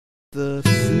The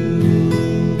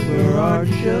Super Art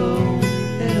Show,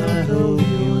 and I hope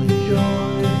you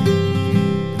enjoy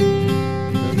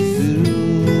the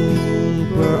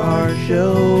Super Art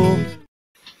Show.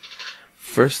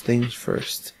 First things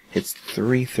first, it's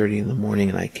 3:30 in the morning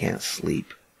and I can't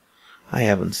sleep. I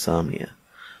have insomnia,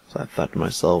 so I thought to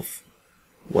myself,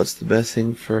 what's the best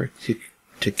thing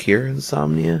to cure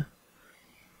insomnia?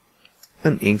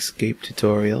 An Inkscape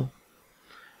tutorial.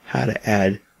 How to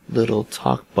add little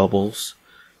talk bubbles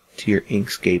to your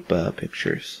Inkscape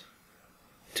pictures.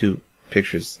 To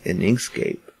pictures in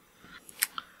Inkscape.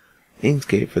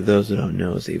 Inkscape, for those who don't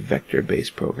know, is a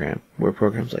vector-based program, where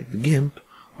programs like the GIMP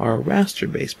are a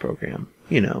raster-based program.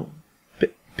 You know,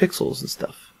 pixels and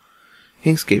stuff.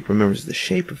 Inkscape remembers the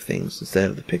shape of things instead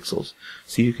of the pixels,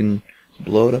 so you can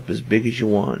blow it up as big as you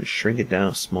want and shrink it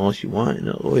down as small as you want, and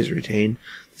it'll always retain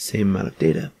the same amount of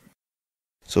data.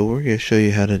 So we're going to show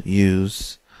you how to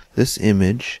use this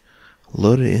image,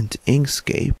 load it into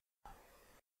Inkscape.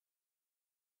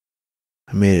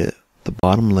 I made it the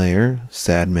bottom layer,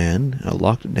 Sad Man, I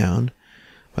locked it down,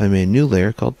 but I made a new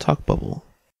layer called Talk Bubble.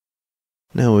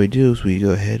 Now what we do is we go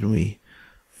ahead and we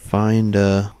find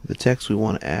the text we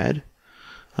want to add.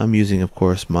 I'm using, of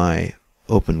course, my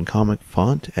Open Comic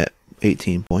font at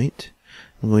 18 point.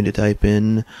 I'm going to type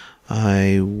in,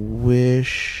 I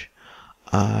wish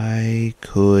I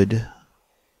could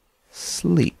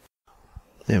sleep.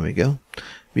 There we go.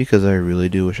 Because I really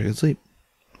do wish I could sleep,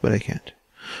 but I can't.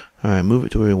 Alright, move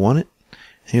it to where we want it.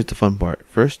 And here's the fun part.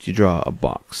 First, you draw a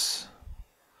box.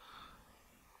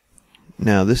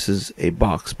 Now, this is a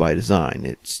box by design.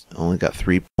 It's only got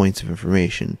 3 points of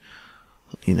information.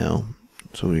 You know,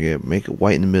 so we're going to make it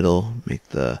white in the middle, make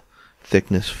the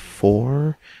thickness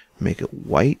 4, make it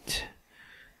white,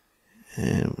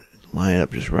 and line it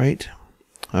up just right.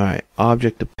 Alright,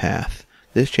 object to path.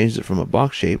 This changes it from a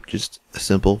box shape, just a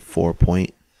simple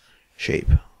 4-point shape.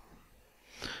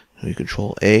 We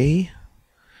control A,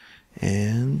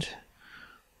 and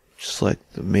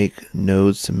select the make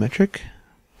node symmetric.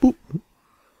 Boop.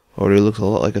 Already looks a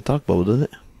lot like a talk bubble, doesn't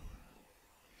it?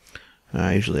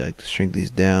 I usually like to shrink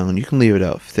these down. You can leave it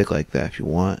out thick like that if you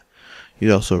want.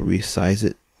 You'd also resize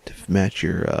it to match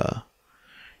your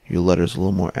letters a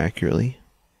little more accurately.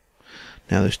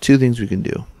 Now there's two things we can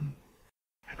do.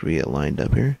 After we get lined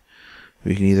up here,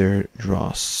 we can either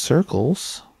draw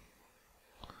circles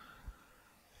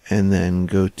and then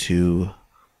go to,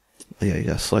 you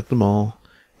gotta select them all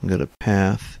and go to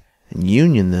path and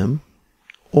union them,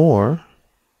 or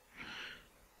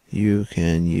you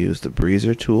can use the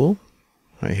Breezer tool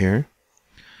right here.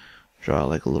 Draw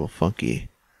like a little funky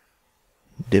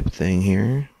dip thing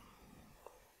here.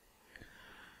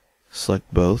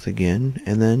 Select both again,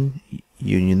 and then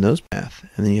union those path,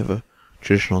 and then you have a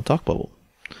traditional talk bubble.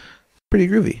 Pretty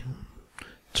groovy.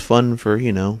 It's fun for,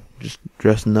 you know, just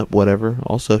dressing up, whatever.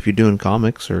 Also, if you're doing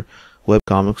comics or web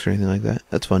comics or anything like that,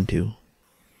 that's fun too.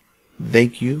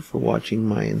 Thank you for watching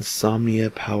my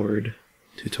insomnia-powered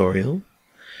tutorial.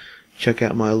 Check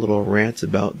out my little rants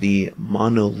about the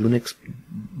Mono Linux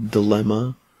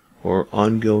dilemma, or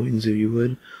ongoings if you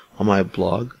would, on my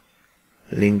blog.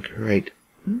 Link right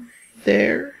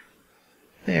there.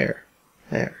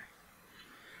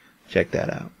 Check that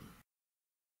out.